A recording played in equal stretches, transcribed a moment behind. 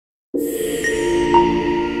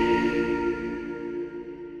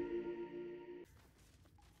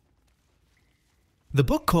The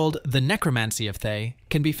book called The Necromancy of Thay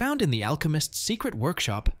can be found in the alchemist's secret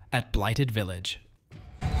workshop at Blighted Village.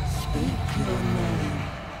 Speak your name.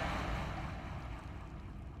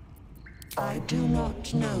 I do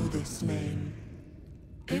not know this name.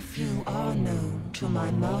 If you are known to my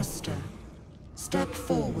master, step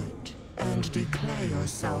forward and declare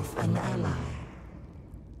yourself an ally.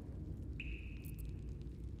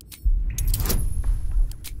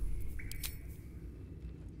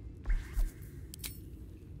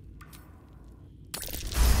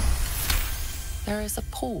 There is a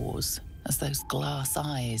pause as those glass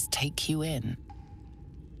eyes take you in.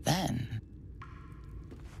 Then...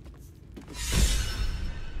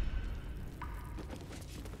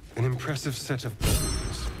 An impressive set of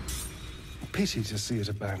bones. Pity to see it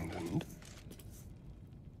abandoned.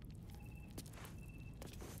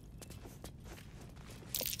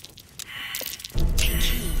 Take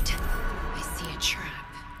heed. I see a trap.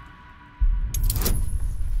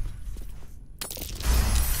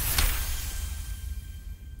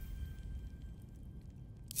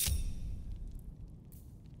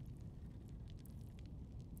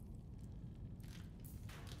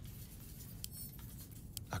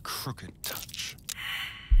 A crooked touch.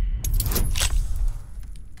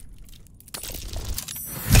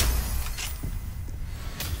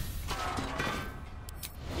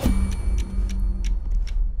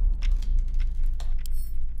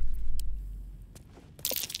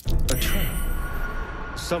 A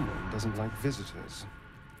trap. Someone doesn't like visitors.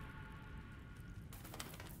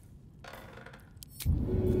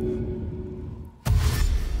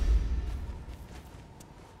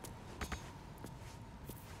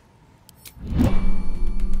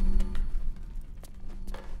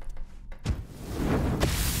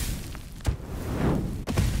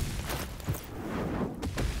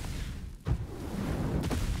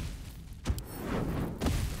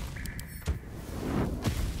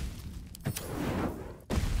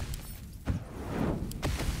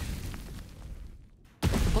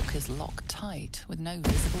 Is locked tight with no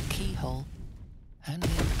visible keyhole, only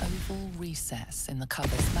an oval recess in the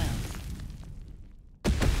cover's mouth.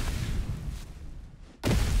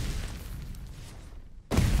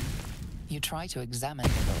 You try to examine the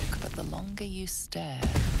book, but the longer you stare,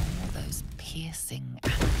 the more those piercing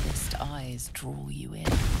amethyst eyes draw you in.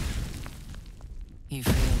 You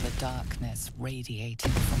feel the darkness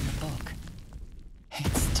radiating from the book.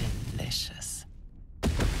 It's delicious.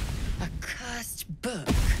 A cursed book.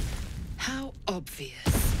 How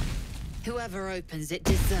obvious. Whoever opens it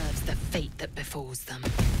deserves the fate that befalls them.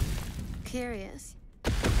 Curious.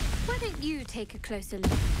 Why don't you take a closer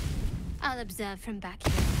look? I'll observe from back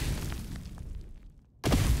here.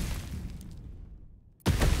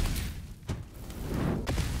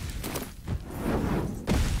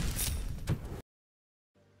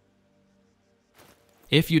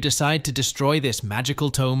 If you decide to destroy this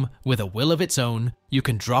magical tome with a will of its own, you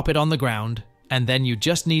can drop it on the ground, and then you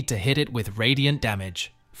just need to hit it with radiant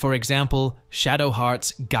damage. For example,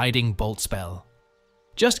 Shadowheart's Guiding Bolt spell.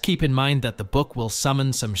 Just keep in mind that the book will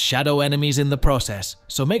summon some shadow enemies in the process,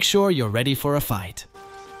 so make sure you're ready for a fight.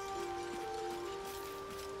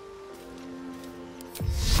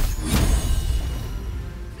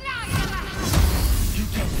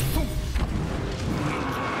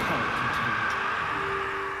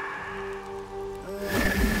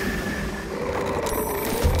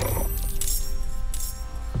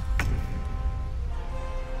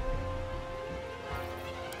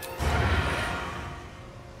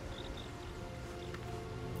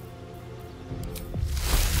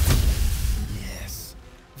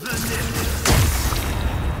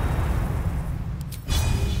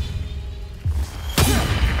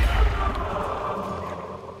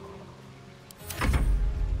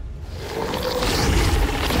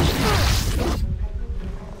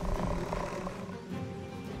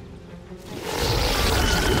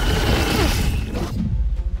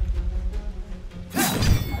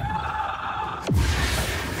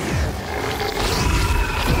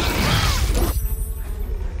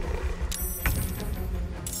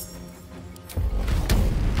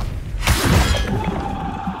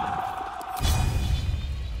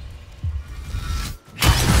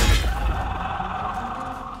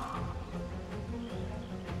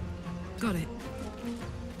 Got it.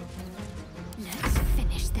 Let's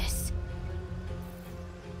finish this.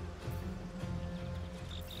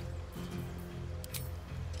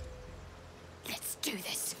 Let's do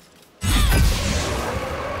this.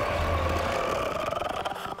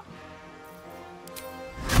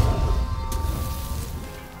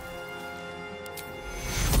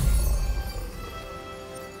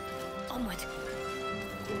 Onward.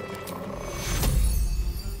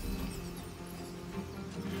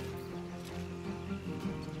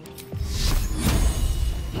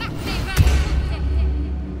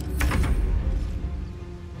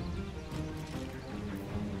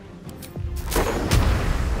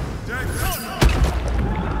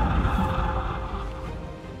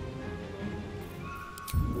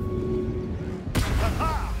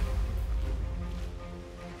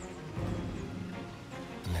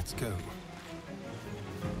 Let's go.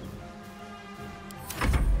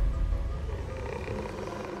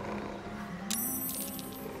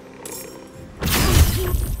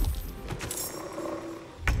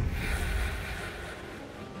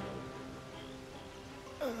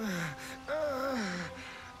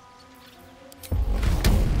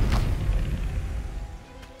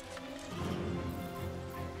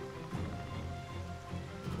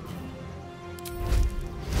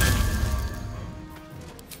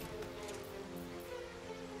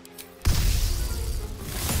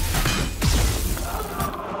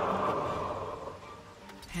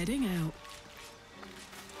 Heading out.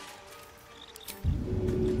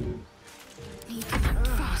 Need to act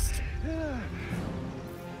fast.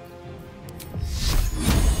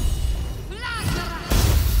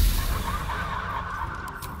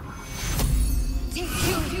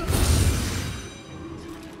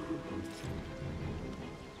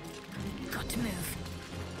 Got to move.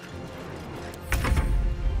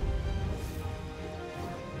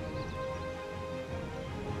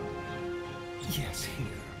 Yes, here.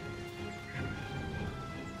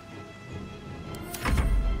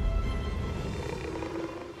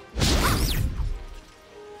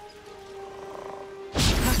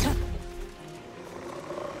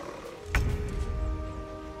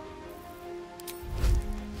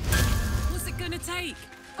 What's it gonna take?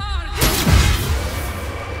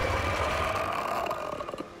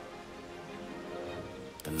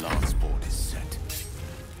 The lance board is set.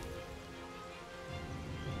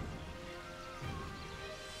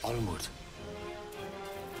 Onward.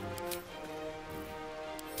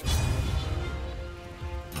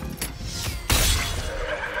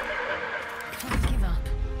 Can't give up.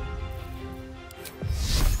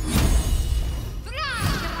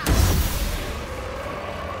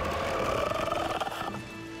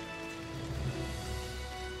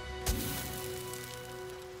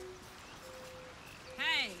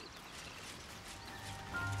 Hey!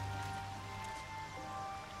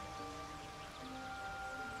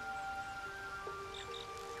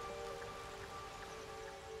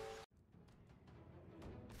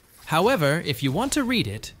 However, if you want to read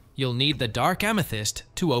it, you'll need the Dark Amethyst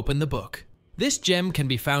to open the book. This gem can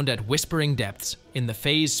be found at Whispering Depths in the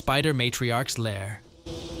Phase Spider Matriarch's lair.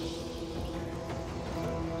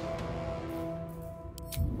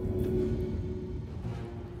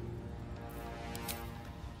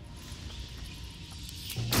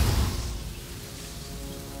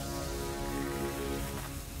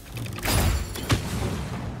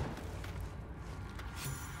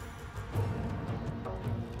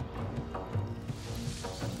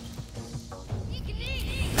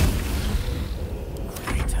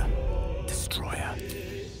 Creator. Destroyer.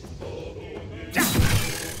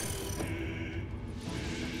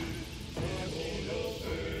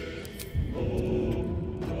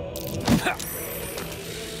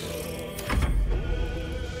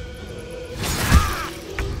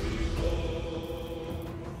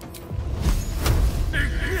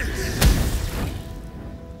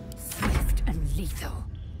 Swift and lethal.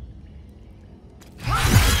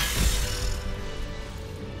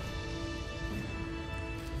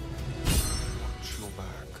 Watch your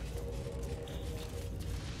back.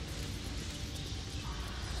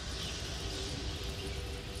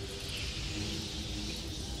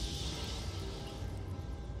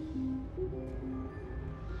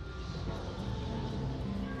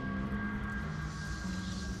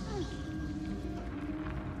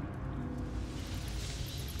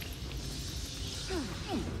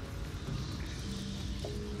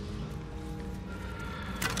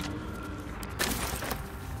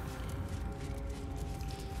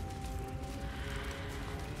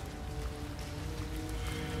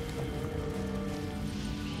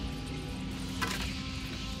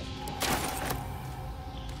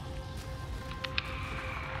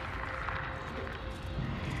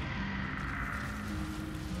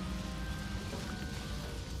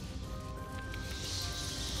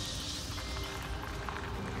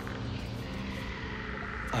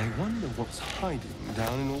 I wonder what's hiding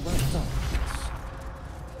down in all that darkness.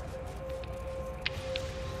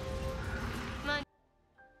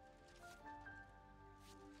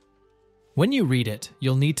 When you read it,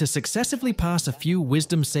 you'll need to successively pass a few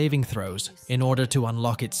wisdom saving throws in order to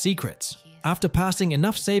unlock its secrets. After passing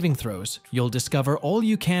enough saving throws, you'll discover all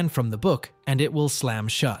you can from the book and it will slam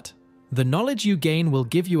shut. The knowledge you gain will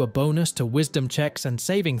give you a bonus to wisdom checks and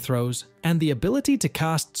saving throws, and the ability to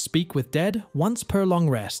cast Speak with Dead once per long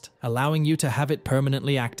rest, allowing you to have it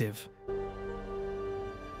permanently active.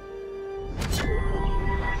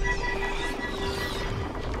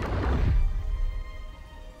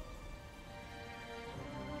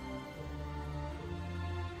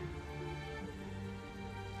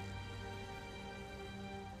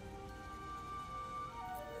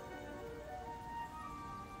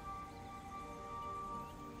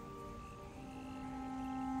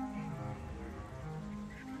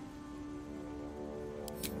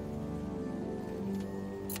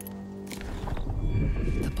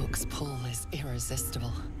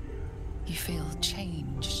 irresistible. You feel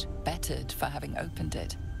changed, bettered for having opened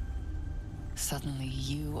it. Suddenly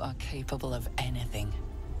you are capable of anything.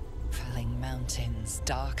 Felling mountains,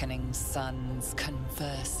 darkening suns,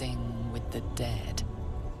 conversing with the dead.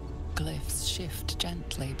 Glyphs shift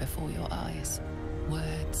gently before your eyes.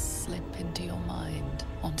 Words slip into your mind,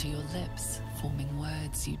 onto your lips, forming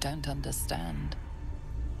words you don't understand.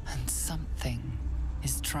 And something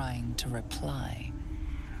is trying to reply.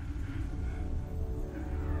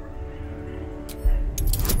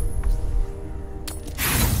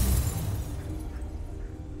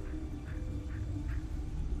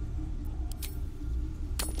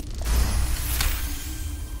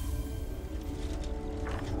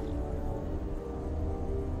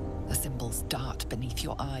 The symbols dart beneath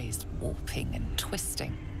your eyes, warping and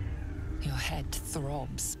twisting. Your head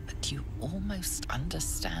throbs, but you almost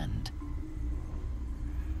understand.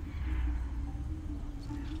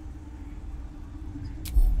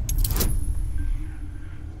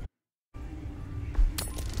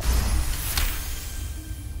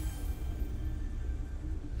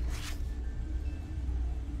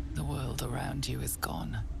 The world around you is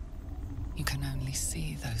gone. You can only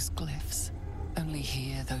see those glyphs, only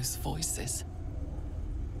hear those voices.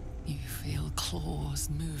 You feel claws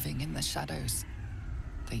moving in the shadows.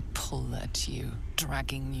 They pull at you,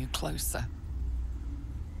 dragging you closer.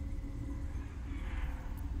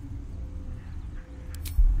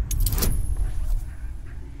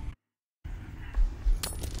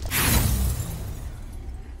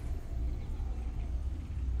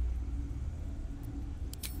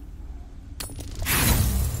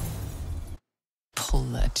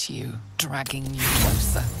 Pull at you, dragging you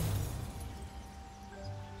closer.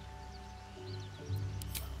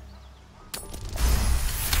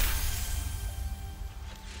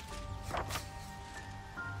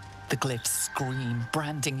 The glyphs scream,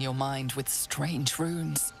 branding your mind with strange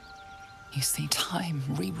runes. You see time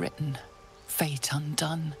rewritten, fate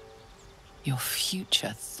undone, your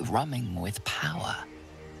future thrumming with power.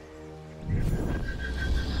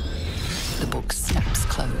 The book snaps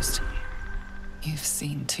closed. You've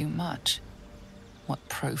seen too much. What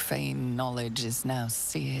profane knowledge is now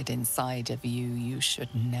seared inside of you you should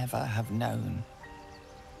never have known.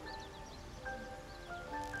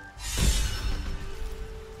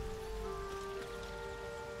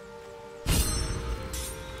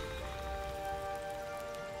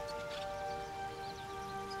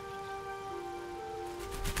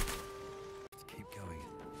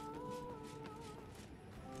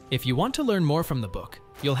 If you want to learn more from the book,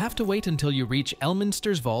 you'll have to wait until you reach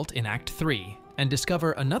Elminster's Vault in Act 3 and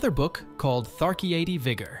discover another book called Tharkiadi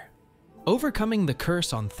Vigor. Overcoming the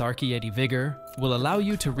curse on Tharkiadi Vigor will allow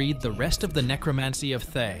you to read the rest of the Necromancy of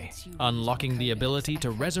Thay, unlocking the ability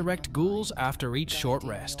to resurrect ghouls after each short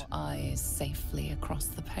rest. Your eyes safely across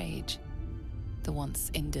the page. The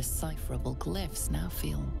once indecipherable glyphs now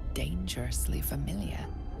feel dangerously familiar,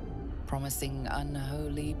 promising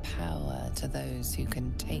unholy power to those who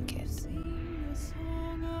can take it. Sing the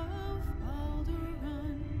song of Baldur,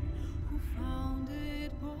 who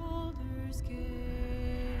founded Baldur's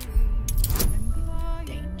Gate.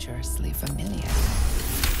 Dangerously familiar,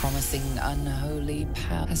 promising unholy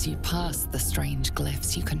power. As you pass the strange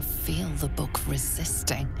glyphs, you can feel the book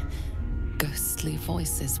resisting. Ghostly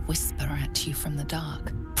voices whisper at you from the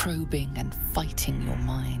dark, probing and fighting your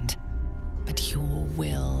mind. But your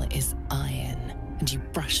will is iron, and you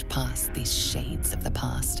brush past these shades of the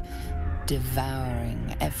past,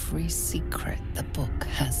 devouring every secret the book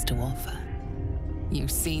has to offer. You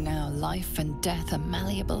see now life and death are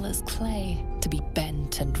malleable as clay, to be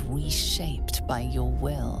bent and reshaped by your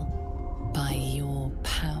will, by your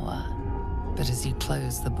power. But as you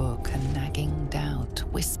close the book, a nagging doubt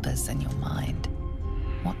whispers in your mind.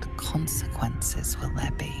 What consequences will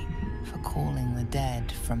there be for calling the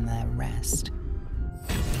dead from their rest?